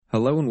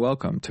Hello and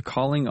welcome to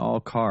Calling All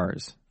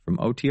Cars from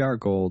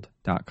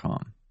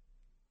OTRGold.com.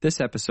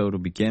 This episode will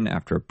begin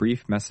after a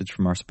brief message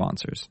from our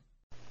sponsors.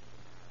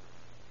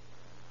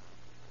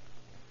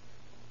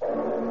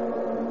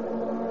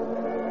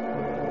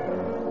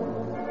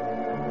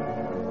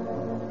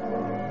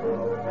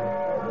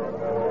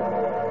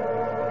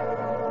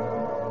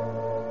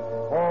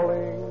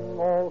 Calling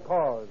All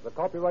Cars, the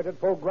copyrighted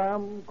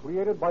program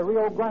created by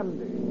Rio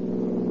Grande.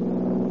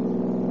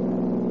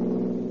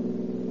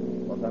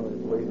 Los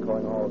Angeles Police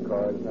calling all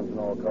cars, attention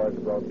all cars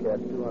to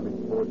broadcast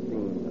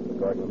 214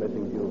 regarding a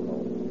missing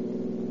juvenile.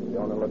 Be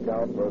on the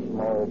lookout for a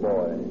small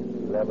boy,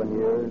 11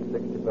 years,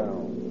 60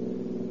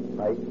 pounds,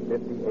 height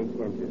 58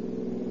 inches.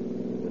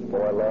 This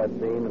boy last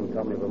seen in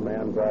company of a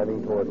man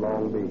driving toward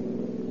Long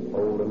Beach.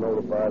 Hold to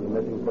notify the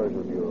Missing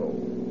Persons Bureau.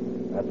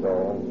 That's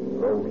all.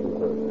 Roll and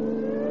clear.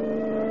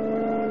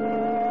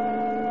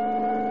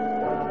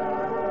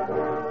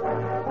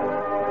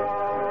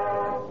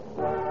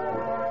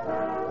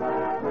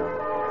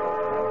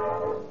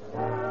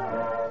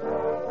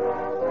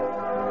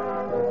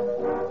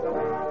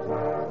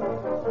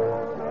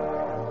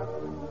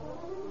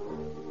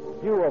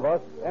 Few of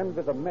us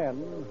envy the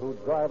men who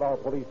drive our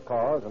police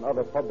cars and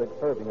other public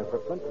serving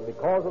equipment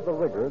because of the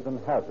rigors and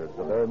hazards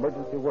of their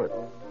emergency work.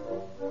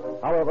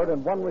 However,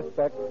 in one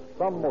respect,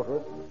 some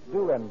motorists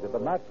do envy the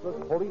matchless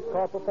police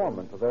car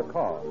performance of their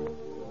cars.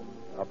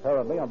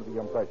 Apparently under the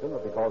impression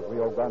that because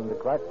Rio Grande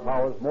Crack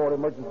powers more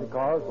emergency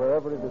cars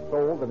wherever it is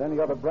sold than any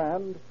other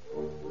brand,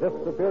 this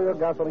superior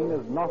gasoline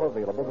is not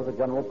available to the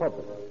general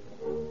public.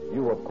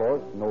 You, of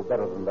course, know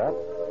better than that.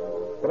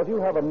 But if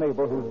you have a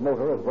neighbor whose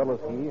motor, as well as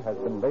he, has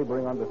been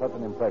laboring under such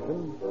an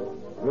impression,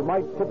 you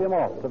might tip him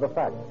off to the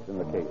facts in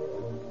the case.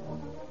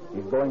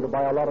 He's going to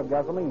buy a lot of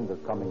gasoline this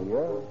coming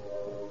year.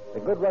 A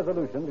good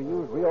resolution to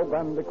use Rio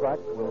Grande Crack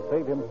will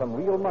save him some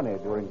real money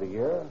during the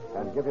year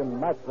and give him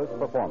matchless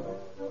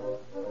performance.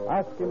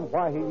 Ask him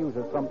why he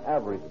uses some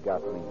average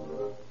gasoline,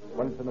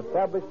 when it's an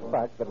established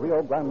fact that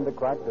Rio Grande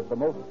Crack is the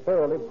most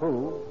thoroughly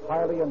proved,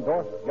 highly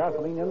endorsed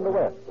gasoline in the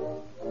West.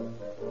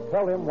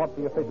 Tell him what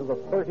the officials of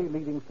 30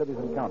 leading cities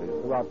and counties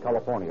throughout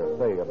California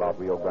say about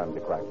Rio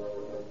Grande Crack.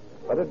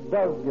 But it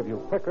does give you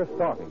quicker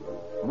starting,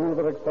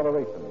 smoother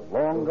acceleration,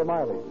 longer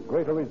mileage,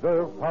 greater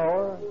reserve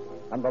power,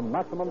 and the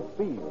maximum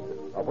speed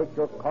of which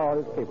your car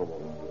is capable.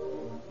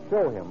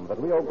 Show him that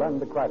Rio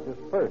Grande Crack is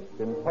first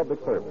in public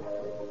service.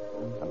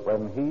 And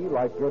when he,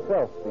 like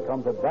yourself,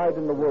 becomes a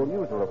dyed-in-the-wool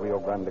user of Rio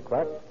Grande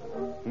Crack,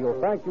 he'll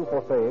thank you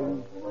for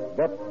saying,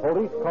 get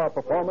police car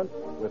performance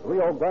with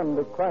Rio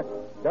Grande Crack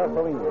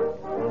gasoline.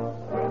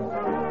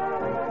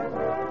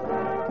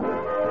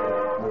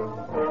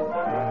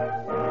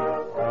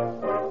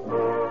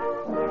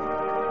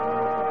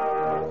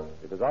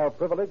 It is our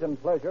privilege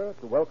and pleasure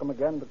to welcome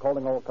again to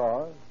Calling All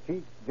Cars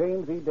Chief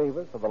James E.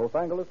 Davis of the Los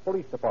Angeles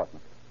Police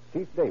Department.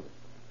 Chief Davis.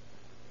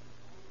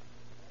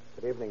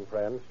 Good evening,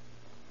 friends.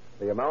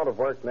 The amount of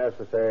work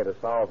necessary to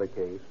solve a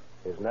case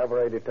is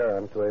never a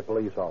deterrent to a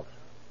police officer.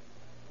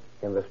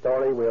 In the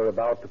story we are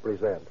about to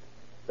present,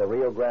 the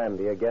Rio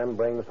Grande again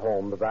brings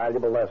home the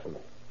valuable lesson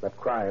that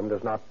crime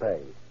does not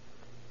pay,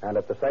 and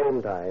at the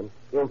same time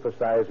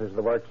emphasizes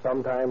the work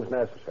sometimes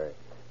necessary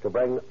to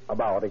bring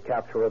about a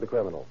capture of the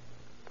criminal.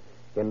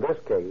 In this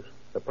case,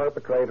 the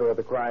perpetrator of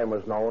the crime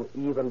was known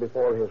even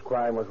before his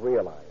crime was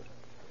realized,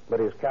 but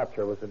his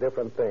capture was a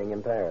different thing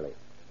entirely.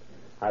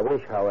 I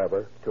wish,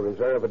 however, to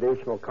reserve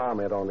additional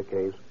comment on the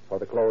case for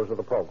the close of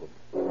the program.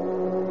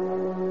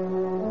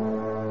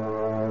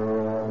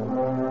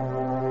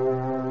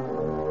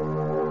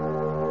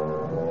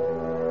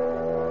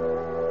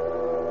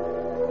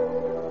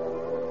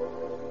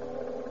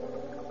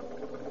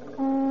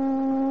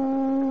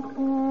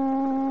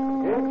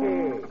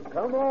 Dickie,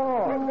 come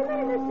on. Just a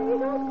minute, Mr.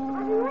 Eagle.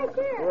 I'll be right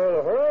there.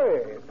 Well, hurry.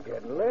 It's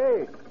getting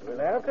late. We'll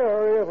have to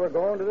hurry if we're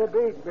going to the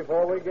beach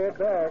before we get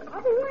back.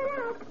 I'll be right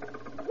out.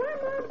 Bye,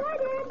 Mom. Bye,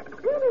 Dad.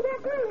 We'll be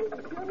back early.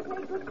 Sure to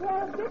take good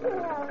care of Dickie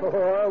now. Oh,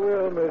 I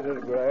will, Mrs.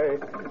 Gray.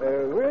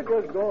 We're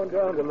just going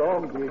down to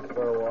Long Beach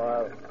for a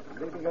while.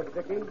 Leaving us,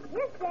 Dickie?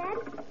 Yes, Dad.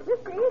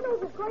 Mr.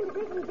 Eagles is going to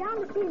take me down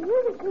to see a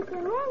music teacher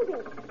in Long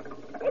Beach.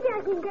 Maybe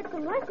I can get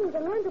some lessons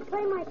and learn to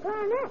play my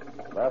clarinet.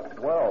 That's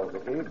swell,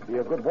 Dickie. Be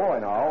a good boy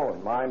now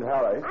and mind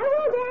Harry. I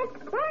will,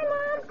 Dad. Bye,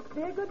 Mom.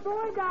 Be a good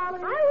boy,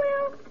 darling. I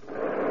will.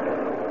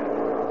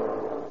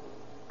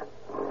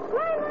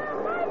 Bye,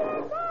 Mom. Bye,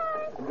 Dad.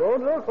 Bye.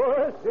 Don't look for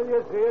us till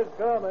you see us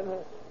coming.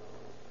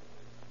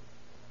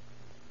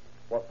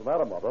 What's the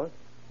matter, Mother?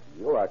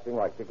 You're acting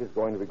like Dickie's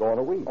going to be going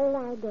a week. Oh,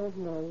 I don't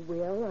know,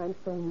 Will. I'm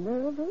so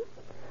nervous.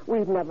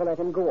 We've never let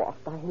him go off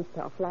by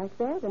himself like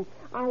that, and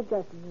I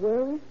just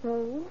worry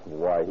so.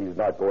 Why, he's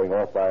not going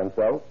off by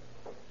himself.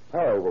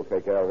 Harry will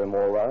take care of him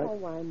all right.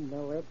 Oh, I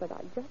know it, but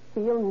I just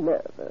feel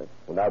nervous.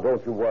 Well, now,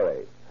 don't you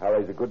worry.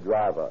 Harry's a good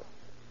driver.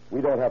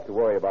 We don't have to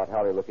worry about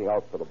Harry looking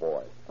out for the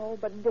boy. Oh,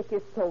 but Dick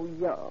is so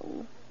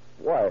young.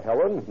 Why,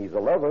 Helen, he's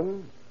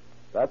 11.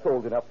 That's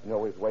old enough to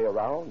know his way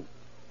around.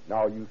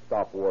 Now you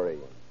stop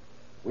worrying.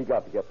 We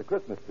got to get the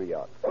Christmas tree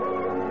up.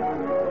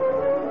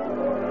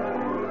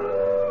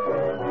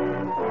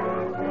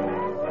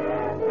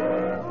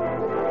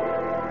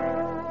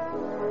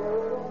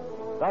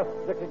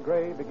 thus Dickie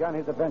Gray began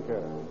his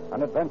adventure,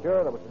 an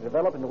adventure that was to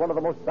develop into one of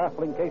the most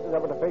baffling cases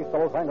ever to face the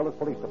Los Angeles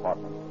Police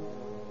Department.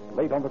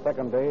 Late on the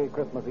second day,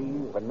 Christmas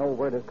Eve, when no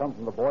word has come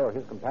from the boy or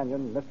his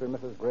companion, Mr. and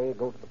Mrs. Gray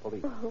go to the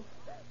police.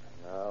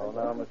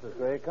 Now, Mrs.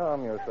 Gray,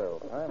 calm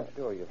yourself. I'm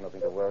sure you've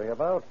nothing to worry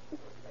about.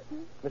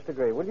 Mr.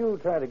 Gray, will you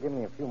try to give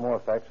me a few more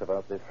facts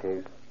about this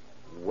case?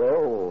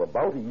 Well,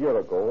 about a year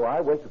ago,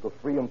 I went to the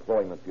Free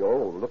Employment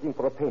Bureau looking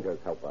for a painter's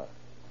helper.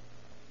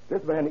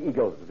 This man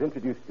Eagles was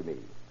introduced to me.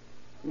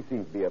 He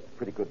seemed to be a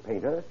pretty good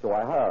painter, so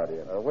I hired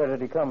him. Where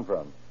did he come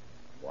from?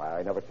 Why,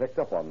 I never checked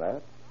up on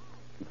that.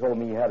 He told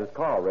me he had his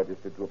car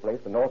registered to a place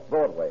in North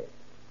Broadway.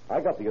 I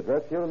got the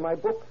address here in my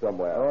book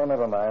somewhere. Oh,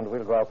 never mind.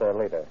 We'll go out there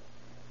later.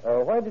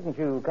 Why didn't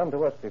you come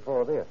to us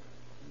before this?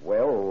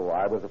 Well,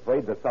 I was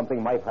afraid that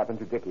something might happen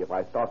to Dickie if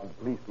I started the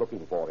police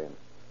looking for him.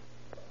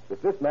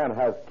 If this man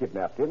has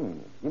kidnapped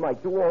him, he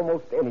might do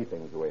almost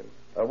anything to him.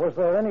 Was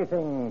there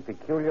anything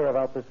peculiar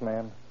about this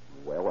man?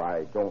 Well,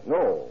 I don't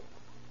know.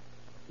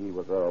 He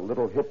was a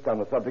little hipped on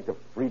the subject of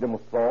freedom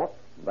of thought,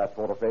 that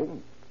sort of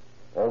thing.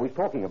 Always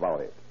talking about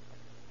it.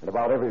 And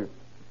about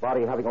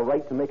everybody having a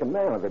right to make a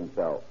man of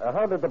himself.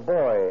 How did the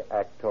boy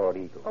act toward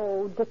Eagle?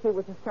 Oh, Dickie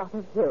was a sort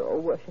of hero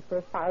worshiper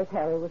as far as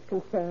Harry was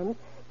concerned.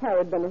 Harry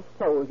had been a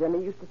soldier, and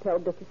he used to tell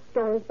Dickie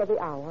stories by the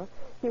hour.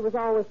 He was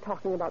always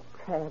talking about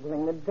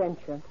traveling,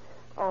 adventure,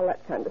 all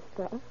that kind of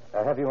stuff.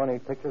 Have you any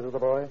pictures of the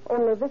boy?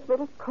 Only this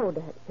little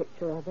Kodak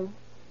picture of him.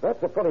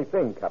 That's a funny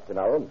thing, Captain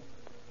Allen.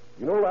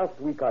 You know, last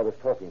week I was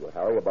talking to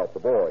Harry about the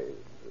boys.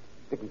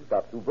 Dickie's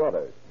got two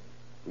brothers.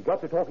 We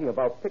got to talking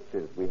about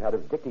pictures we had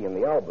of Dickie in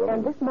the album.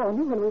 And this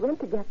morning, when we went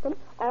to get them,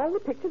 all the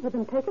pictures have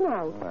been taken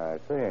out. I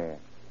see.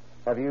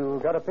 Have you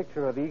got a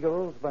picture of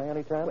Eagles by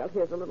any chance? Well,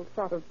 here's a little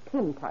sort of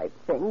tintype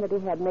thing that he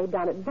had made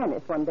down at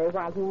Venice one day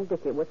while he and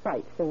Dickie were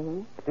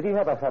sightseeing. Did he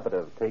have a habit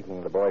of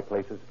taking the boy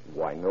places?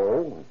 Why,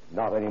 no.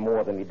 Not any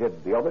more than he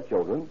did the other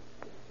children.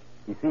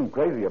 He seemed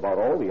crazy about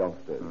all the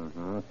youngsters.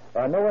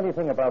 Mm-hmm. Know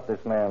anything about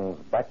this man's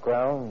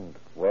background,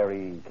 where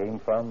he came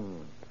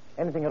from?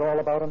 Anything at all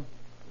about him?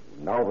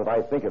 Now that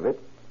I think of it,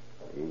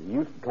 he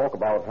used to talk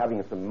about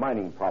having some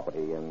mining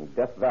property in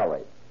Death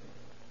Valley.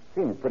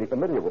 Seemed pretty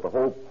familiar with the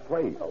whole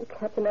place. Oh,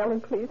 Captain Allen,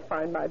 please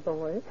find my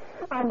boy.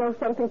 I know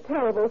something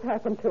terrible has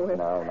happened to him.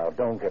 Now,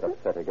 don't get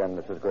upset again,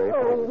 Mrs. Gray.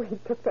 Oh, we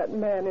took that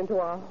man into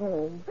our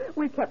home.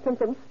 We kept him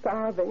from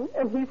starving,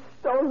 and he's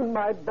stolen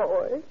my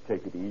boy.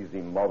 Take it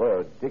easy,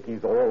 Mother.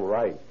 Dickie's all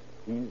right.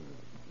 He'll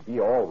be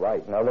all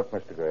right. Now, look,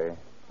 Mr. Gray,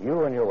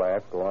 you and your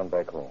wife go on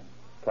back home.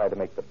 Try to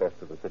make the best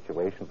of the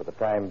situation for the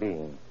time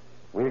being.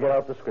 We'll get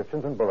out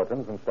descriptions and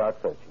bulletins and start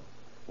searching.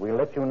 We'll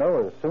let you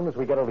know as soon as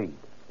we get a lead.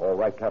 All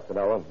right, Captain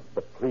Allen,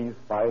 but please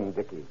find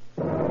Dickie.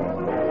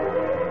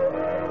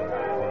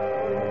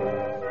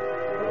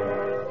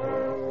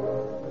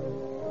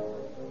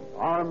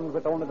 Armed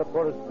with only the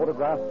poorest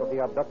photographs of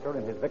the abductor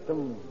and his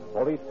victim,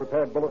 police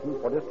prepared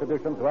bulletins for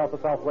distribution throughout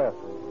the Southwest.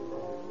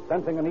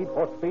 Sensing a need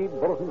for speed,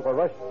 bulletins were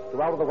rushed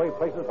to out-of-the-way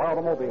places by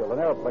automobile and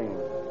airplane.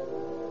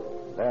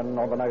 Then,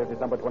 on the night of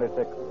December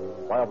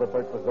 26th, while the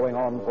search was going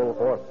on full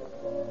force,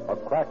 a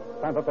cracked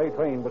Santa Fe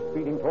train was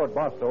speeding toward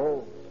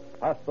Barstow,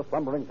 past the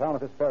slumbering town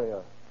of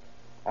Hesperia.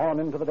 On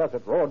into the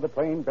desert roared the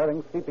train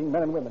bearing sleeping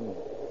men and women,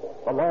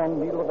 the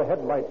long needle of the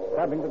headlight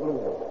stabbing the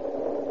gloom.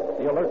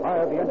 The alert eye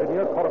of the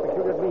engineer caught a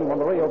peculiar gleam on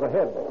the rails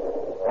ahead.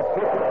 A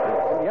piercing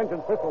shriek from the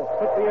engine's whistle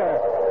split the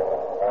air.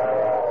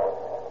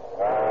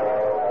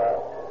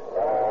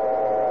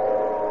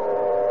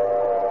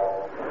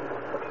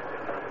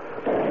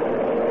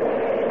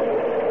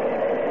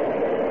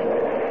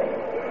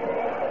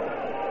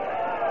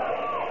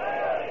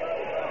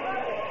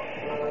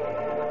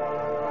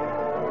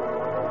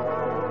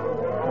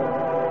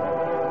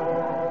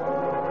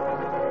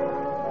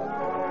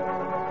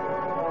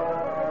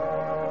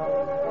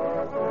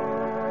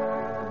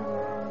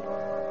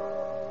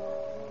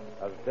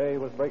 Day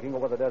was breaking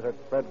over the desert.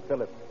 Fred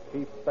Phillips,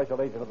 chief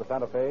special agent of the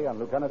Santa Fe, and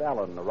Lieutenant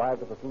Allen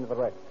arrived at the scene of the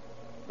wreck.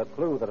 The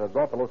clue that had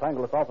brought the Los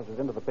Angeles officers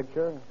into the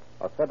picture,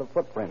 a set of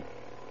footprints,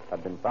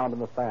 had been found in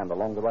the sand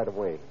along the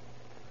right-of-way.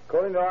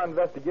 According to our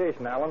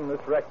investigation, Allen,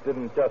 this wreck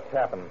didn't just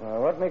happen.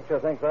 What makes you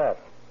think that?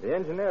 The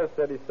engineer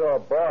said he saw a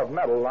bar of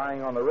metal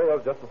lying on the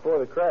rails just before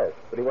the crash,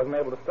 but he wasn't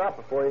able to stop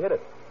before he hit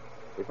it.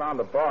 He found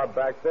a bar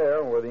back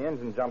there where the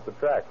engine jumped the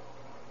track.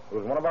 It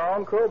was one of our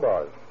own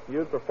crowbars,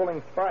 used for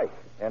pulling spikes.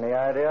 Any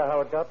idea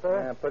how it got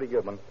there? Yeah, pretty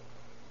good one.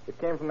 It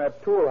came from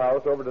that tool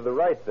house over to the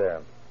right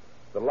there.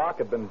 The lock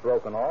had been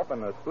broken off,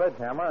 and the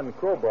sledgehammer and the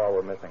crowbar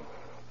were missing.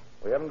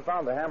 We haven't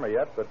found the hammer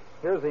yet, but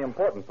here's the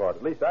important part.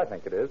 At least I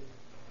think it is.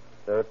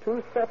 There are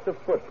two sets of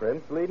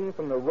footprints leading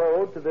from the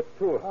road to the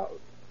tool house,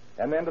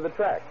 and then to the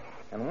track.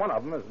 And one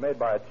of them is made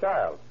by a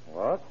child.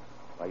 What?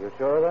 Are you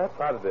sure of that?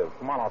 Positive.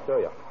 Come on, I'll show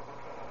you.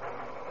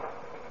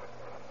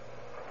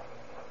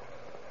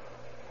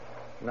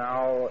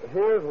 Now,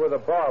 here's where the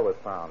bar was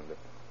found.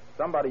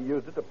 Somebody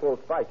used it to pull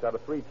spikes out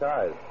of 3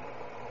 ties.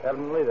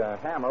 Evidently, the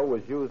hammer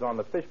was used on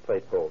the fish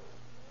plate bolts.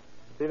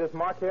 See this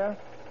mark here?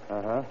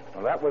 Uh-huh.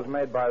 Well, that was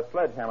made by a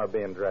sledgehammer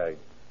being dragged.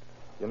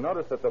 You'll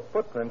notice that the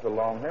footprints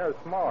along here are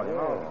small, you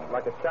know,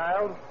 like a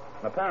child.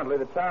 And apparently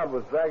the child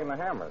was dragging the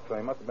hammer, so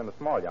he must have been a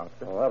small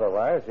youngster. Well,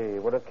 otherwise, he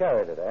would have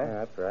carried it, eh? Yeah,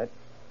 that's right.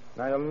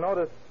 Now, you'll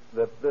notice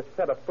that this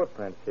set of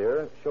footprints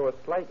here show a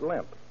slight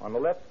limp on the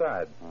left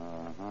side.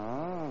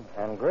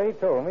 And Gray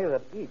told me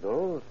that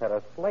Eagles had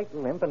a slight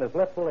limp in his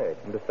left leg.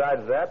 And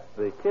besides that,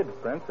 the kid's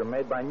prints are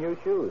made by new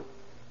shoes.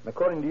 And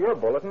according to your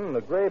bulletin,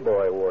 the Gray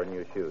boy wore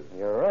new shoes.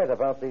 You're right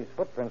about these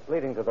footprints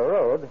leading to the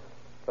road.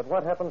 But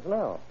what happens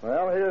now?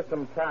 Well, here's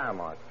some tire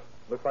marks.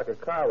 Looks like a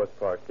car was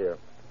parked here.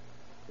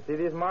 You see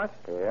these marks?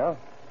 Yeah.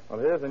 Well,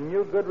 here's a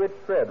new Goodrich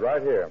tread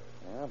right here.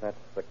 Yeah, that's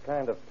the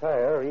kind of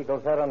tire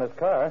Eagles had on his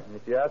car. And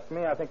if you ask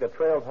me, I think the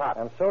trail's hot.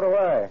 And so do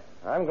I.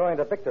 I'm going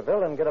to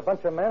Victorville and get a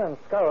bunch of men and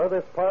scour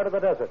this part of the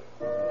desert.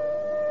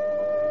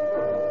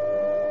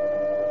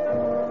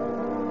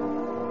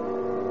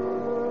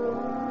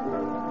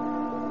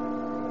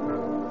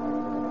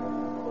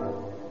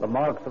 The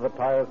marks of the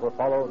tires were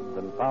followed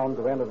and found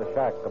to end at a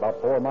shack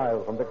about 4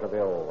 miles from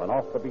Victorville and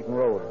off the beaten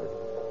road.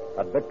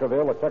 At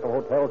Victorville, a check of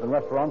hotels and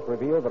restaurants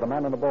revealed that a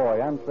man and a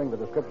boy answering the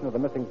description of the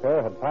missing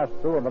pair had passed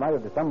through on the night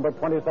of December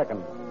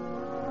 22nd.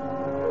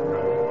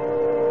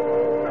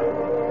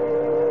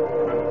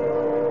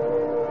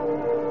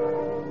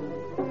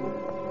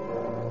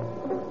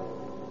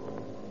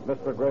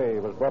 Mr. Gray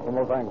was brought from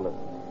Los Angeles.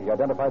 He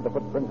identified the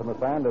footprints in the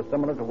sand as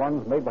similar to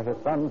ones made by his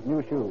son's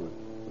new shoes.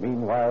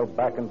 Meanwhile,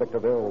 back in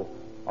Victorville,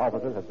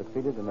 officers had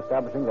succeeded in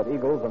establishing that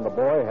Eagles and the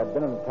boy had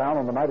been in town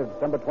on the night of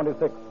December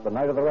 26th, the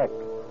night of the wreck.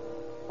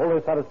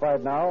 Fully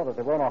satisfied now that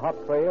they were on a hot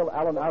trail,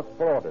 Allen asked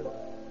for orders.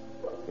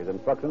 His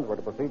instructions were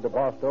to proceed to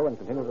Barstow and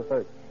continue the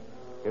search.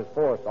 His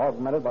force,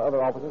 augmented by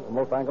other officers from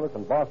Los Angeles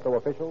and Barstow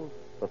officials,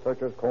 the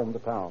searchers combed the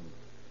town.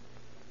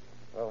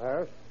 Well,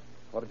 Harris,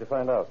 what did you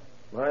find out?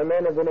 My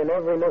men have been in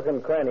every nook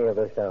and cranny of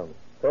this town.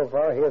 So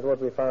far, here's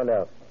what we found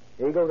out.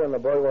 Eagles and the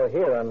boy were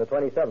here on the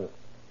 27th.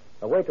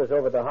 A waitress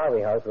over at the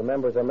Harvey house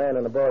remembers a man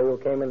and a boy who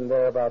came in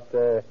there about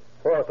 4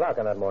 o'clock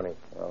on that morning.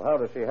 Well, how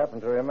does she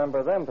happen to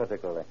remember them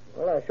particularly?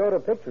 Well, I showed her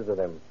pictures of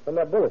them from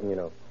that bulletin, you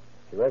know.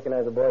 She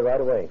recognized the boy right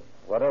away.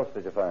 What else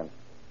did you find?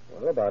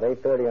 Well, about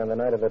 8:30 on the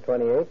night of the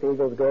 28th,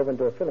 Eagles drove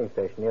into a filling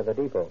station near the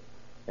depot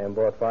and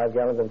bought 5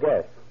 gallons of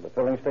gas. The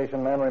filling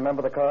station man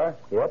remember the car?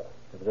 Yep.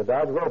 It was a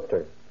Dodge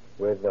Roadster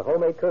with the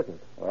homemade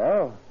curtains.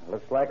 Well,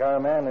 looks like our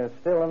man is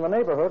still in the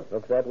neighborhood.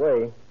 Looks that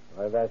way.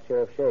 I've asked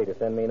Sheriff Shea to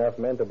send me enough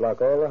men to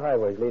block all the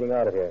highways leading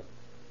out of here.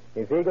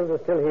 If Eagles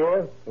is still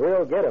here,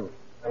 we'll get him.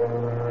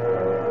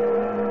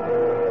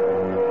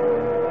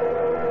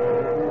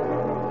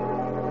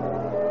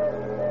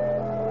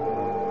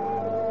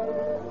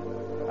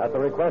 At the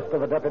request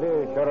of the deputy,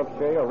 Sheriff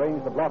Shea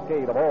arranged the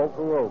blockade of all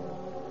 2 roads.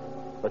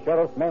 The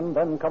sheriff's men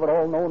then covered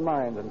all known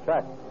mines and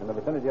tracks in the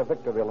vicinity of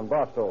Victorville and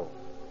Barstow.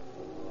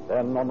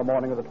 Then, on the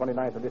morning of the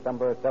 29th of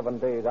December, 7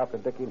 days after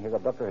Dickie and his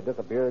abductor had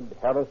disappeared,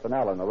 Harris and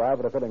Allen arrived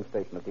at a filling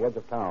station at the edge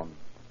of town.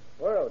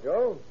 Well,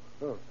 Joe.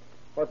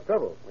 What's the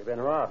trouble? We've been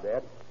robbed,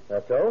 Ed.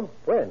 That's so?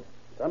 When?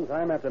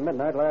 Sometime after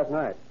midnight last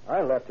night.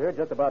 I left here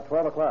just about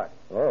 12 o'clock.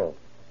 Oh,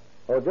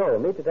 Joe,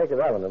 meet Detective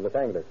Allen of Los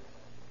Angeles.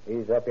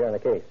 He's up here on the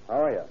case.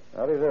 How are you?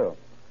 How do you do?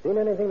 Seen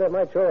anything that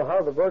might show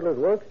how the burglars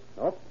work?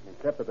 Nope,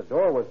 except that the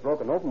door was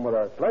broken open with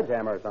a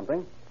sledgehammer or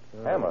something.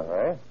 Hammer,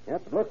 eh?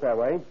 Yep, it looks that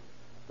way.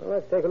 Well,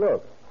 let's take a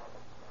look.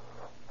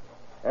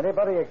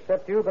 Anybody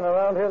except you been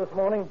around here this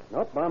morning?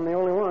 Nope, I'm the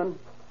only one.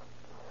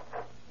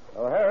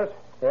 Oh, Harris.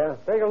 Yeah?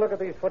 Take a look at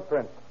these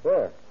footprints.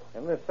 Where?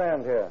 In this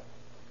sand here.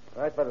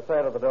 Right by the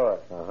side of the door.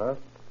 Uh-huh.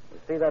 You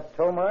see that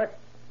toe mark?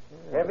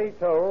 Yeah. Heavy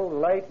toe,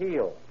 light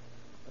heel.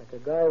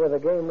 Like a guy with a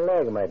game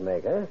leg might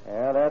make, huh?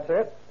 Yeah, that's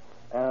it.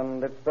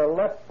 And it's the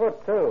left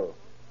foot, too.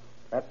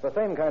 That's the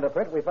same kind of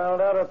print we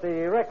found out at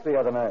the wreck the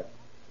other night.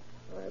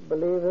 I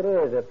believe it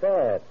is, at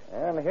that.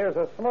 And here's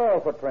a small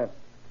footprint,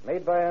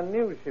 made by a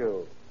new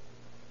shoe.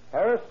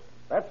 Harris,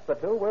 that's the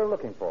 2 we're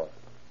looking for.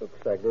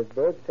 Looks like this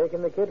bird's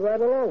taking the kid right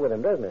along with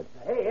him, doesn't it?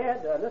 Hey,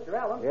 Ed, Mr.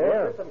 Allen. Yeah?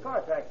 There's some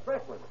car tracks,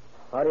 fresh ones.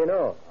 How do you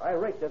know? I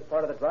raked this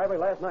part of the driveway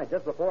last night,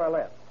 just before I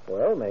left.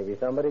 Well, maybe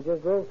somebody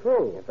just drove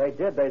through. If they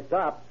did, they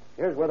stopped.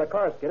 Here's where the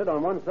car skidded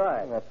on one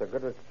side. That's a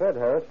Goodrich tread,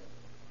 Harris.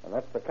 And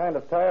that's the kind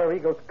of tire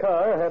Eagle's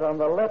car had on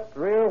the left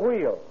rear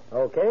wheel.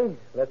 Okay,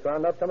 let's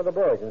round up some of the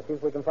boys and see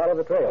if we can follow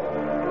the trail.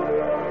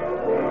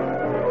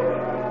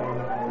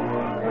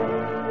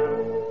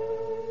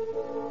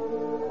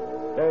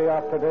 Day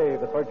after day,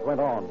 the search went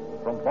on.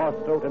 From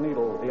Barstow to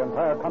Needles, the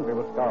entire country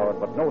was scoured,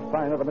 but no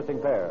sign of the missing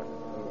pair.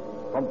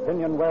 From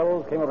Pinion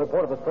Wells came a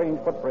report of the strange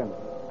footprints.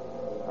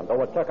 And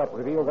though a checkup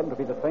revealed them to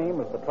be the same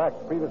as the tracks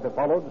previously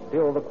followed,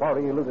 still the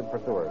quarry eluded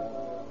pursuers.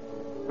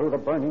 Through the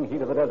burning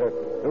heat of the desert,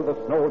 through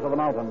the snows of the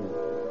mountains,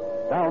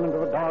 down into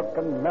the dark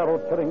and narrow,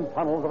 chilling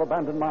tunnels of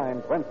abandoned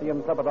mines went the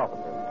intrepid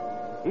officers.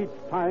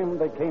 Each time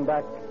they came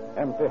back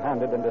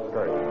empty-handed and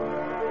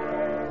discouraged.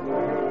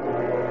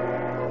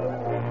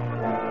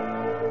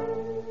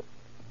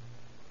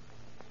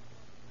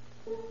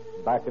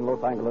 Back in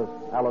Los Angeles,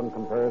 Allen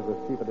confers with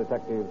Chief of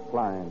Detectives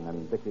Klein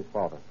and Dickie's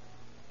father.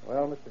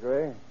 Well, Mr.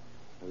 Gray,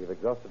 we've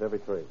exhausted every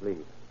trace.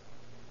 Leave.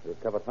 We've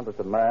covered hundreds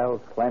of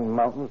miles, climbed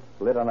mountains,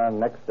 slid on our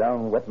necks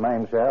down wet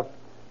mine shafts,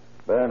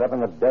 burned up in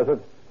the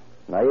desert,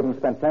 and I even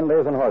spent 10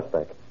 days on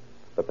horseback.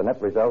 But the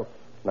net result's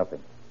nothing.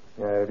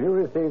 Have you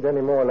received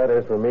any more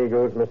letters from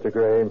Eagles, Mr.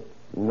 Gray?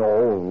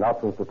 No, not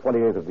since the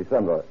 28th of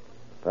December.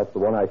 That's the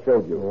one I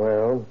showed you.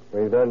 Well,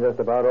 we've done just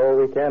about all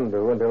we can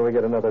do until we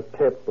get another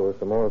tip or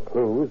some more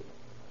clues.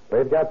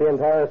 They've got the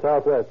entire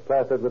Southwest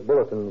plastered with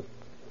bulletins.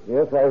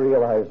 Yes, I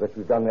realize that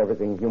you've done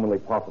everything humanly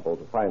possible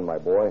to find my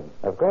boy.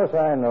 Of course,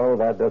 I know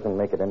that doesn't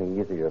make it any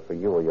easier for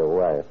you or your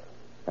wife.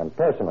 And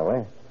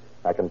personally,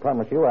 I can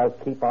promise you I'll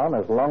keep on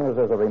as long as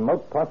there's a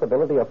remote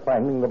possibility of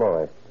finding the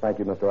boy. Thank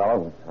you, Mr.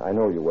 Allen. I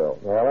know you will.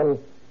 Allen,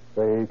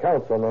 the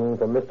councilman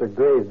from Mr.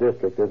 Gray's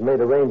district has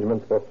made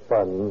arrangements for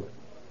funds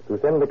to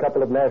send a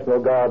couple of National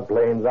Guard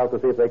planes out to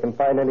see if they can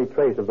find any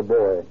trace of the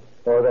boy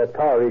or that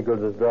car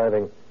Eagles is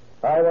driving.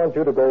 I want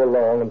you to go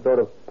along and sort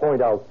of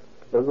point out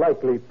the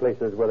likely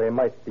places where they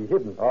might be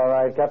hidden. All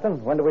right,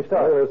 Captain. When do we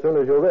start? As soon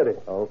as you're ready.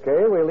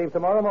 Okay, we'll leave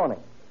tomorrow morning.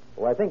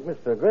 Well, I think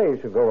Mr. Gray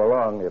should go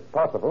along, if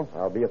possible.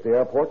 I'll be at the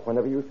airport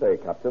whenever you say,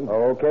 Captain.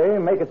 Okay,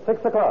 make it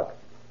 6 o'clock.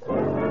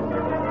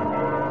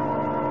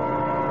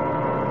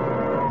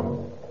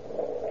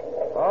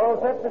 All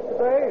set, Mr.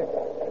 Gray?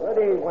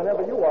 Ready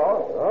whenever you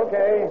are.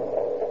 Okay.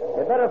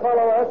 You'd better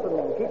follow us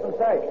and keep in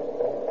sight.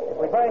 If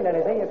we find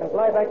anything, you can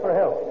fly back for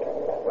help.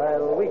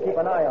 Well, we keep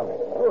an eye on them.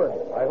 Good.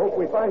 I hope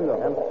we find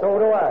them. And so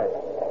do I.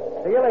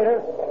 See you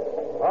later.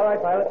 All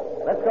right, pilot.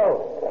 Let's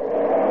go.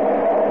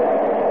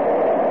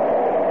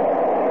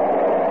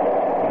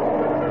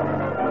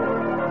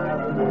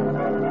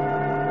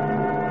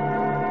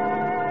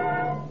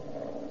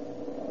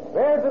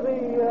 There to the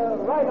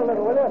right a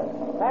little, will you?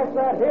 Past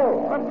that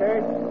hill.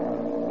 Okay.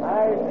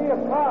 I see a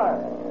car.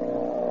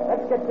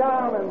 Let's get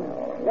down and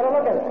get a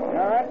look at it.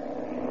 All right.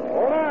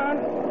 Hold on.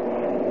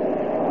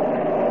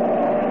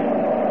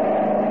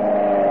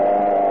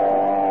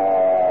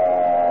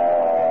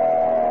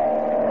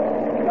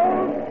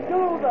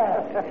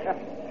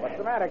 What's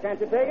the matter? Can't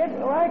you take it?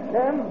 Oh, I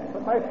can,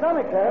 but my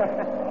stomach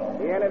hurts.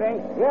 See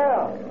anything?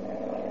 Yeah.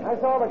 I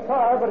saw the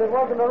car, but it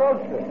wasn't a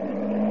roadster.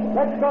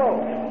 Let's go.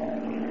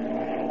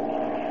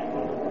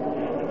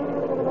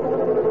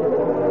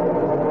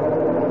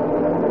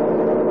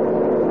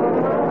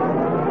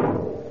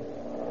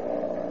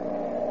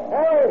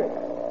 Hey,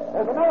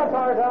 there's another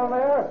car down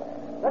there.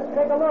 Let's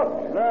take a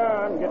look. No,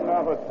 I'm getting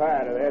awful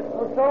tired of this.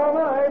 Well, so am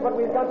I, but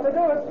we've got to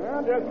do it.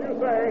 Well, just you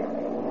say.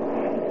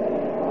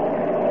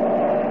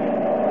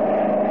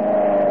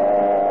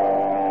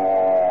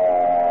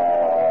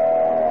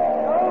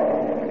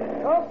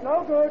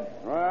 No good.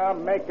 Well,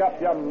 make up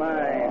your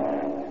mind.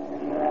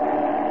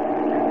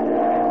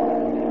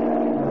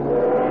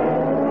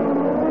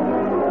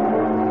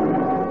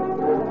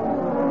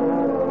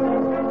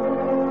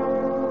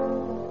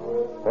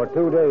 For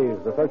 2 days,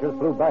 the searchers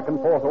flew back and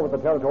forth over the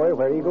territory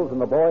where Eagles and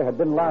the boy had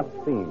been last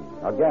seen.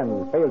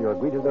 Again, failure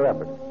greeted their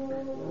efforts.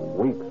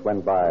 Weeks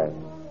went by.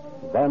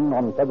 Then,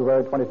 on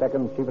February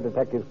 22nd, Chief of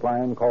Detectives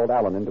Klein called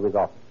Allen into his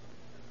office.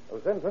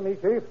 Send for me,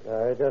 Chief.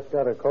 I just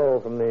got a call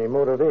from the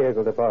Motor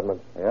Vehicle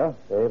Department. Yeah?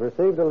 They've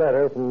received a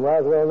letter from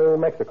Roswell, New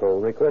Mexico,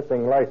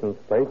 requesting license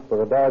plates for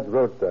the Dodge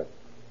Roadster.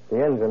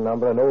 The engine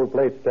number and old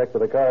plates checked for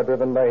the car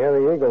driven by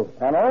Harry Eagles.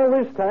 And all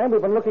this time,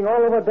 we've been looking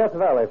all over Death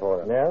Valley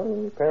for him. Yeah,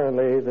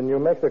 apparently he's in New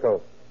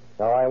Mexico.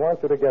 Now, I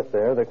want you to get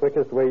there the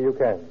quickest way you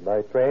can,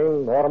 by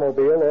train,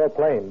 automobile, or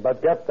plane.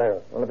 But get there.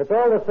 Well, if it's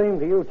all the same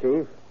to you,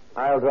 Chief,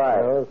 I'll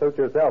drive. Well, suit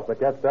yourself, but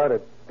get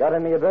started. Got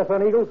any address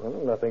on Eagles?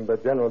 Well, nothing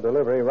but general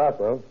delivery,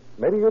 Roswell.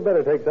 Maybe you'd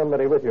better take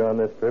somebody with you on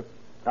this trip.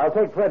 I'll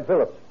take Fred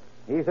Phillips.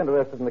 He's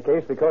interested in the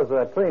case because of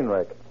that train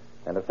wreck.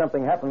 And if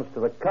something happens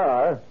to the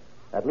car,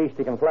 at least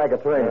he can flag a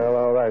train. Well,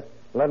 all right.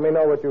 Let me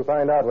know what you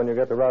find out when you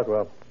get to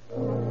Roswell.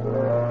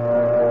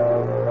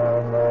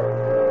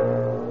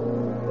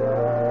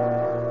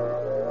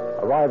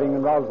 Arriving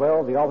in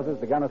Roswell, the officers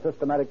began a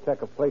systematic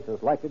check of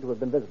places likely to have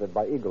been visited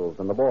by Eagles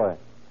and the boy.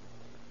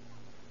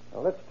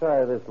 Well, let's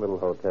try this little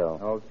hotel.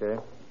 Okay.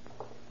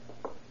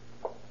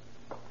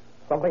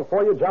 Something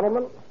for you,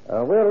 gentlemen?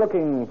 We're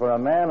looking for a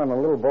man and a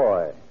little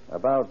boy,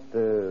 about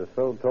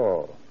so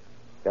tall.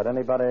 Got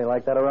anybody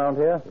like that around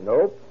here?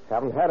 Nope.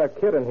 Haven't had a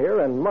kid in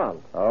here in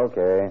months.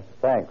 Okay,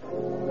 thanks.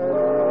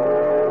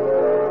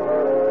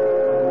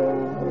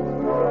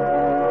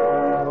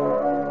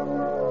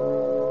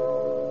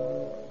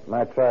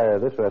 Might try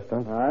this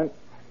restaurant. All right.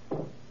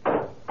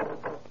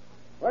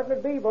 What'll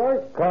it be,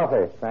 boys?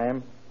 Coffee,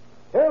 Sam.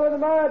 Here with the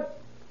mud.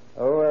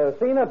 Oh,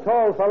 seen a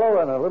tall fellow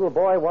and a little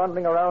boy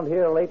wandering around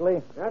here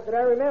lately? Not that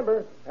I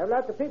remember. Have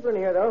lots of people in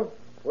here, though.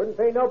 Wouldn't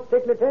pay no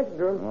particular attention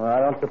to them. Well, I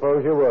don't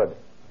suppose you would.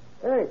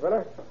 Thanks,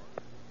 fella.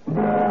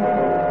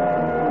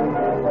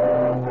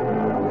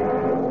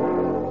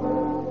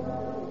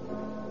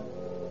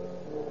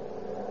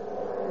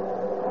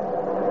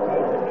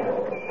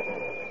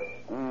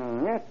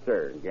 Yes,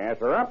 sir. Gas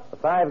her up?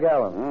 5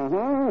 gallons.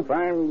 Mm-hmm.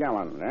 5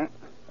 gallons,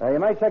 huh? You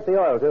might check the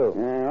oil, too.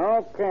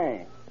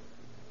 Okay.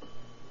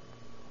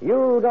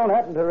 You don't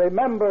happen to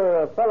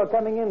remember a fellow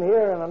coming in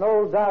here in an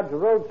old Dodge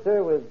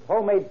Roadster with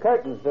homemade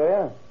curtains, do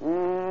you?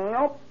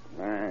 Nope.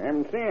 I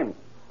haven't seen him.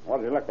 What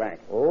does he look like?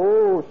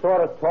 Oh,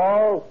 sort of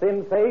tall,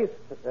 thin-faced.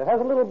 Has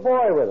a little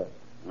boy with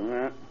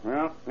him.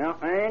 No,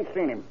 I ain't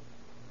seen him.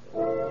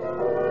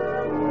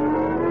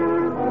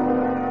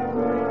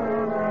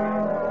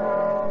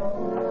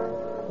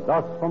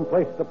 Thus, from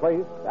place to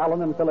place,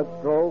 Allen and Phillips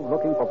drove,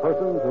 looking for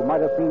persons who might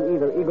have seen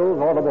either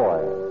Eagles or the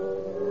boy.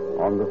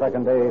 On the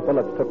second day,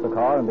 Phillips took the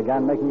car and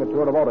began making a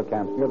tour of auto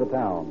camps near the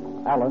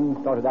town. Allen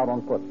started out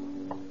on foot.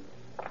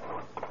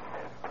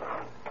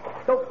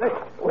 Hey,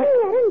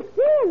 I didn't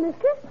see him,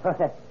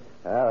 mister.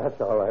 Well,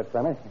 that's all right,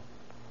 Sonny.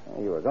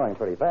 You were going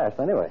pretty fast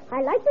anyway.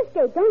 I like to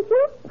skate, don't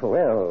you?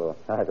 Well,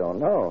 I don't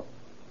know.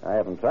 I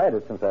haven't tried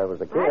it since I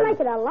was a kid. I like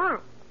it a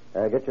lot.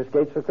 Get your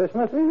skates for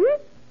Christmas?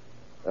 Mm-hmm.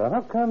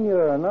 How come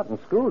you're not in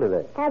school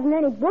today? Haven't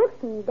any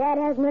books, and Dad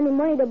hasn't any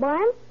money to buy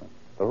them.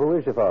 Well, who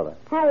is your father?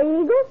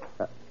 Harry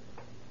Eagles?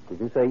 Did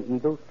you say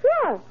Eagles?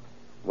 Sure.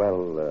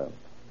 Well,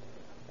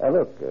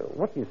 look,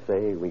 what do you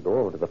say we go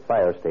over to the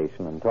fire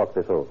station and talk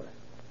this over?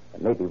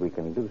 And maybe we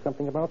can do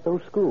something about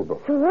those school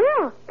books.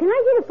 Well, can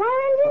I get a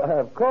fire engine?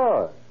 Of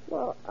course.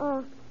 Well,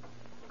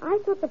 I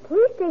thought the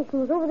police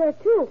station was over there,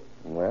 too.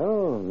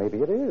 Well, maybe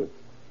it is.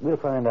 We'll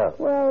find out.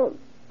 Well,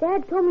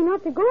 Dad told me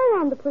not to go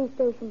around the police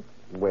station.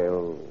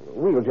 Well,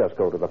 we'll just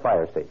go to the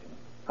fire station.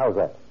 How's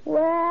that?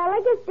 Well,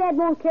 I guess Dad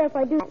won't care if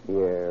I do.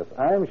 Yes,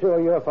 I'm sure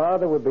your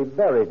father would be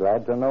very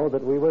glad to know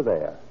that we were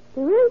there.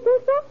 Do you really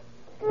think so?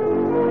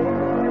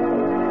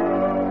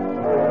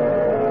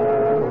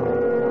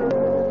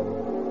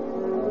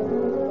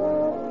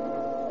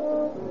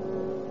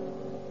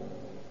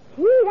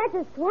 Gee,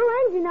 that's a swell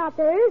engine out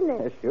there, isn't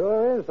it? It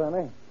sure is,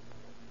 honey.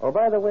 Oh,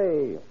 by the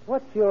way,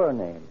 what's your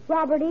name?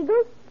 Robert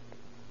Eagles?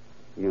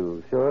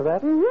 You sure of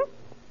that?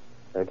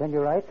 Mm-hmm. Can you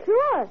write?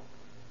 Sure.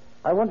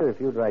 I wonder if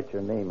you'd write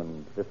your name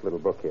in this little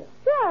book here.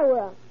 Sure I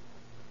will.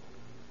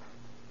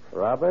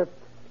 Robert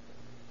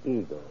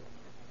Eagles.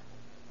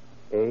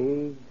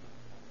 Age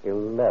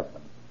 11.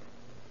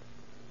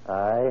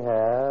 I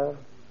have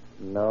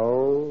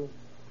no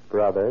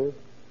brothers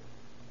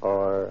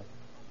or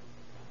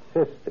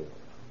sisters.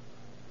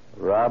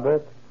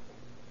 Robert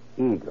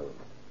Eagles.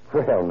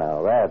 Well,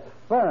 now, that's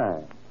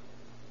fine.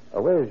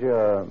 Where's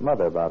your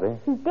mother, Bobby?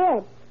 She's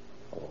dead.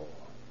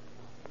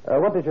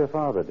 What does your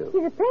father do?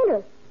 He's a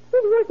painter.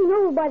 He's working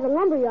over by the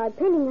lumberyard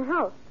painting the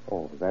house.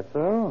 Oh, that's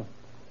so?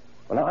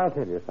 Well, now, I'll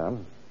tell you,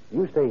 son.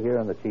 You stay here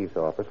in the chief's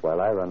office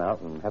while I run out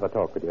and have a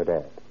talk with your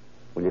dad.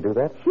 Will you do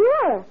that?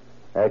 Sure.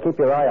 Keep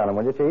your eye on him,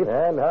 will you, Chief?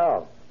 And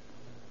how?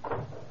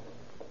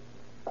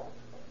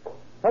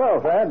 Hello,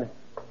 Fred.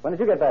 When did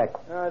you get back?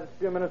 Just a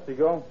few minutes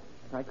ago.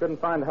 I couldn't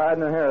find hide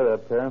nor hair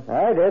up there.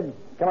 I did.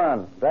 Come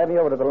on. Drive me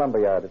over to the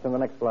lumberyard. It's in the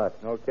next block.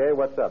 Okay,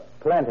 what's up?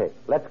 Plenty.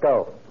 Let's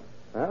go.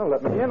 Well,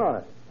 let me in on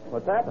it.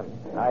 What's happened?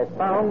 I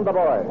found the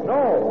boy.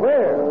 No,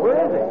 where? Where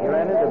is he? He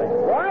ran into me.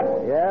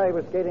 What? Yeah, he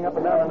was skating up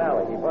and down an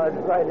alley. He barged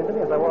right into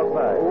me as I walked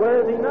by. Where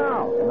is he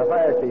now? In the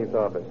fire chief's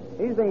office.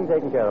 He's being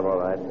taken care of all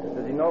right.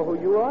 Does he know who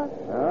you are?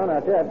 No,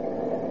 not yet.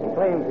 He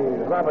claims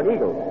he's Robert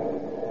Eagles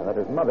and that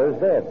his mother's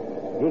dead.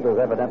 Eagles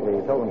evidently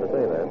told him to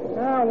say that.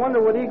 I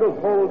wonder what Eagles'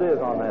 hold is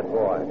on that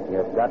boy.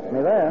 You've got me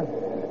there.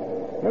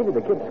 Maybe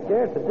the kid's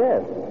scared to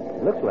death.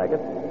 Looks like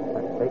it.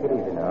 Let's take it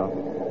easy now.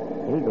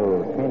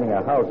 Eagle's cleaning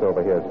a house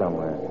over here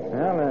somewhere.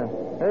 Well,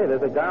 hey,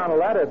 there's a guy on a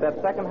ladder at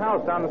that second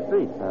house down the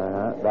street.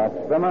 That's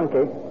the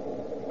monkey.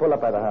 Pull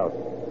up by the house.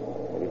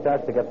 If he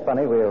starts to get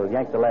funny, we'll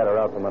yank the ladder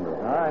out from under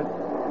him. All right.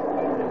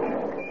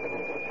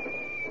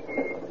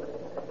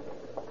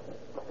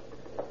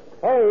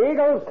 Hey,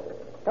 Eagles,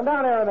 come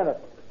down here a minute.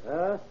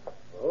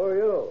 Who are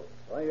you?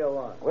 What do you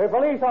want? We're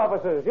police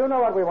officers. You know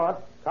what we want.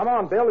 Come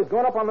on, Bill. He's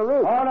going up on the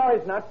roof. Oh, no,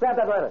 he's not. Grab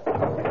that ladder.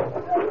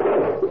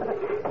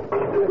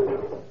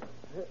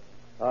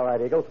 All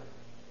right, Eagles.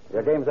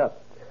 Your game's up.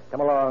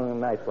 Come along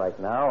nice like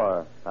now,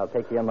 or I'll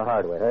take you in the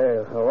hard way.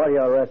 Hey, what are you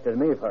arrested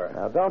me for?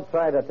 Now, don't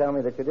try to tell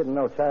me that you didn't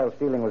know child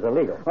stealing was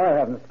illegal. I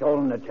haven't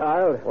stolen a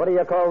child. What do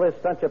you call this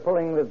stunt you're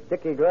pulling with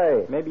Dickie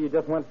Gray? Maybe you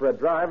just went for a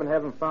drive and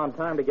haven't found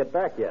time to get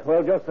back yet.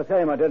 Well, just the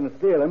same, I didn't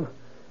steal him.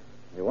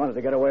 He wanted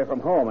to get away from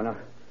home, and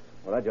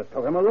I just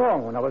took him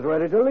along when I was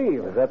ready to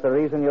leave. Is that the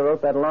reason you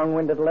wrote that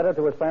long-winded letter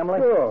to his family?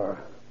 Sure.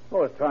 I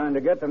was trying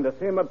to get them to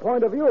see my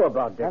point of view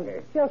about Dickie.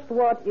 And just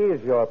what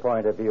is your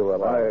point of view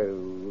about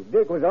it?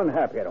 Dick was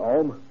unhappy at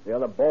home. The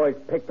other boys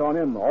picked on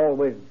him,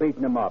 always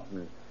beating him up.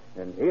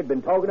 And he'd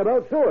been talking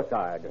about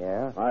suicide.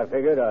 Yeah? I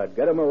figured I'd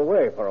get him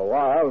away for a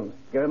while and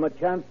give him a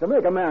chance to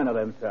make a man of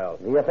himself.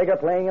 Do you figure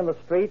playing in the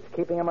streets,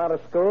 keeping him out of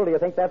school, do you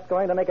think that's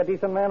going to make a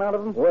decent man out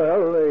of him?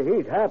 Well,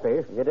 he's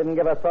happy. You didn't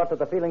give a thought to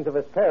the feelings of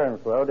his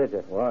parents, though, did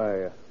you?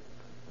 Why,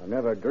 I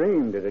never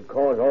dreamed it'd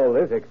cause all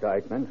this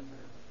excitement.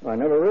 I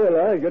never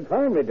realized you'd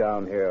find me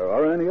down here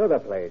or any other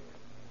place.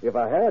 If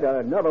I had,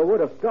 I never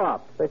would have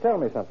stopped. Say, tell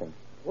me something.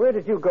 Where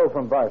did you go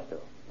from Barstow?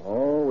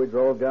 Oh, we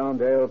drove down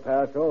to El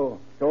Paso,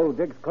 stole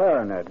Dick's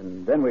clarinet,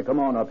 and then we come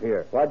on up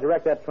here. Why'd you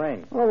wreck that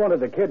train? I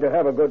wanted the kid to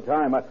have a good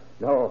time.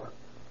 No,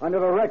 Under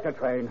the wrecker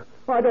train.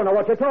 I don't know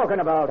what you're talking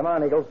about. Come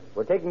on, Eagle.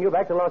 We're taking you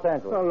back to Los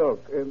Angeles. Now,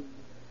 look,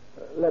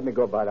 let me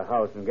go by the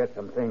house and get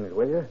some things,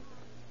 will you?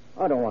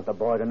 I don't want the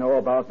boy to know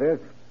about this.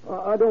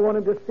 I don't want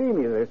him to see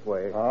me this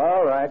way.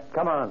 All right.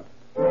 Come on.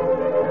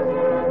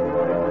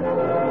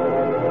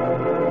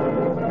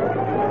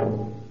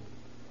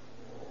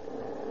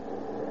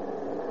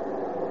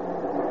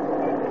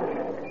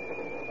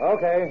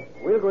 Okay.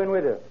 We'll go in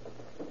with you.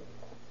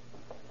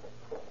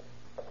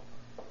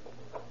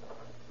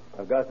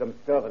 I've got some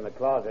stuff in the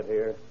closet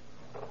here.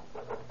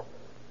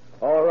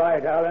 All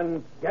right,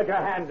 Alan. Get your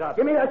hands up.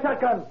 Give me that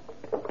shotgun.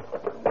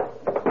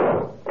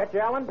 Get you,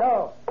 Alan?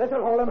 No.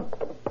 This'll hold him.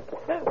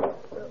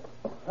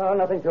 Oh,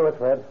 nothing to it,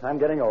 Fred. I'm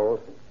getting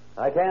old.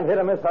 I can't hit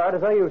him as hard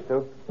as I used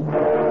to.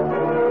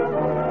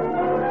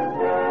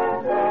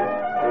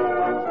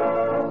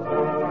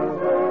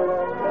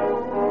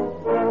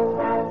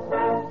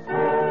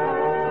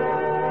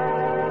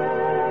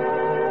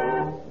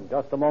 In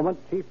just a moment,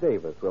 Chief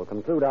Davis will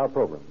conclude our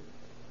program.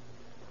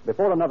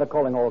 Before another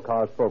Calling All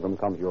Cars program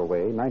comes your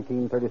way,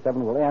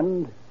 1937 will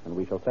end, and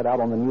we shall set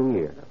out on the new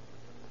year.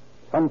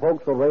 Some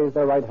folks will raise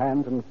their right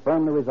hands and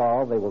firmly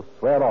resolve they will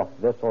swear off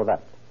this or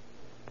that.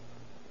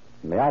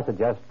 May I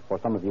suggest for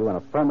some of you an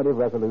affirmative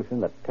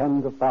resolution that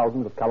tens of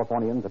thousands of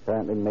Californians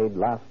apparently made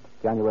last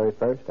January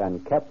 1st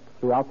and kept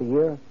throughout the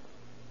year?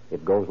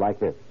 It goes like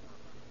this.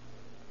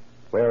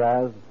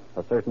 Whereas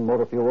a certain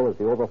motor fuel is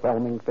the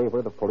overwhelming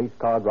favorite of police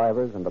car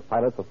drivers and the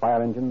pilots of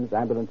fire engines,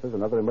 ambulances,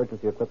 and other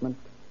emergency equipment,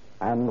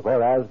 and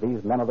whereas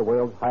these men are the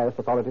world's highest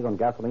authorities on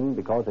gasoline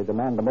because they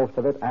demand the most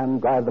of it and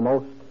drive the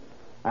most,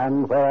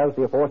 and whereas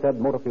the aforesaid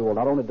motor fuel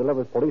not only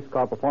delivers police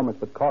car performance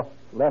but costs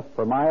less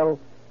per mile,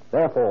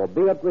 therefore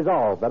be it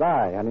resolved that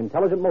I, an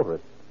intelligent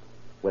motorist,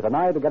 with an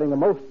eye to getting the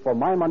most for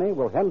my money,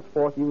 will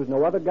henceforth use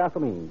no other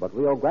gasoline but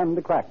Rio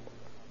Grande Cracked,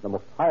 the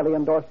most highly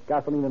endorsed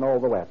gasoline in all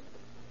the West.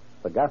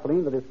 The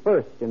gasoline that is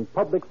first in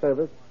public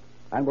service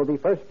and will be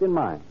first in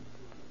mind.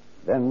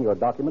 Then your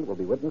document will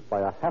be witnessed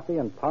by a happy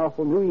and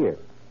powerful new year,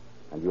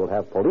 and you'll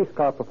have police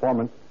car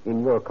performance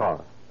in your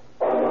car.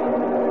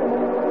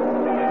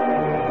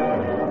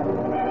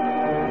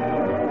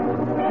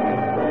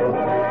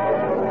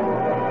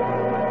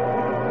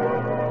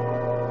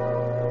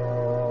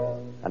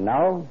 And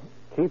now,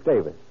 Chief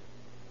Davis.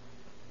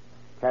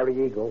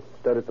 Harry Eagle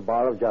stood at the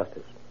bar of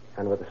justice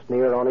and with a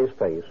sneer on his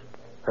face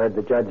heard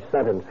the judge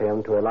sentence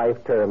him to a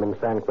life term in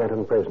San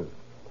Quentin prison.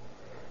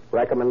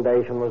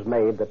 Recommendation was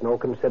made that no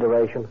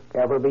consideration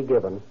ever be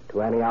given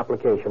to any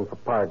application for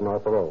pardon or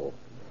parole,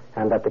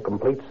 and that the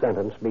complete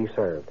sentence be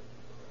served.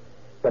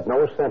 But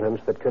no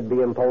sentence that could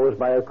be imposed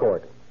by a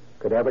court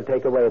could ever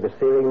take away the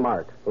searing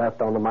mark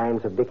left on the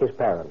minds of Dickie's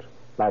parents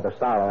by the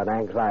sorrow and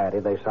anxiety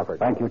they suffered.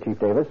 Thank you, Chief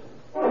Davis.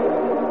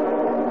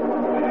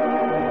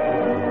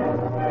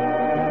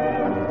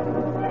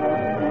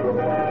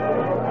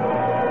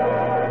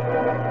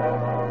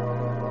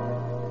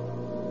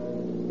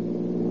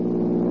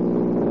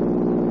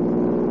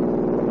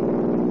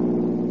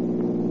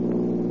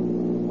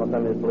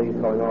 Police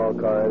calling all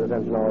cars,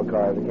 attention all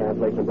cars. The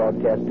cancellation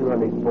broadcast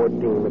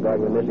 214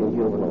 regarding the missing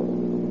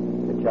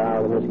juvenile. The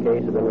child in this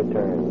case has been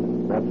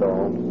returned. That's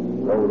all.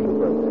 Loading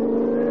road.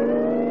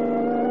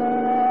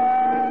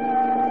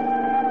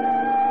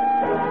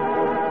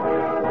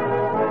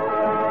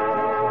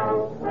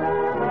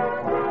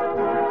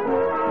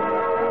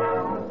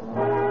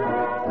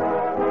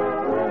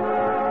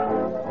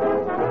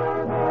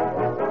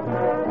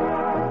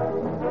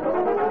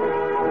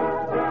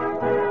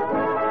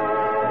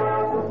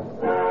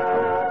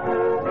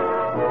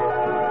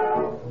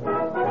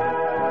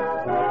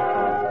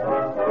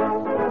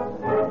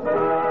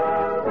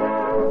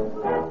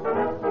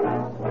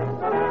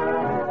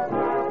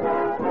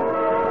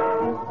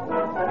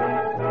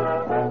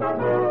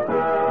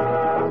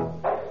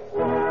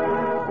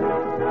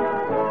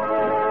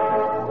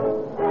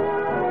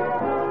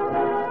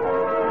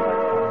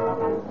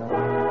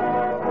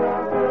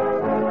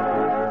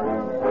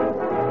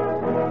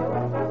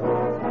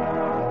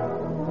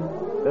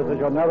 This is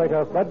your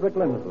narrator, Frederick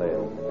Lindsley,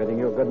 bidding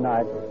you good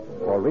night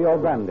for Rio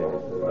Grande.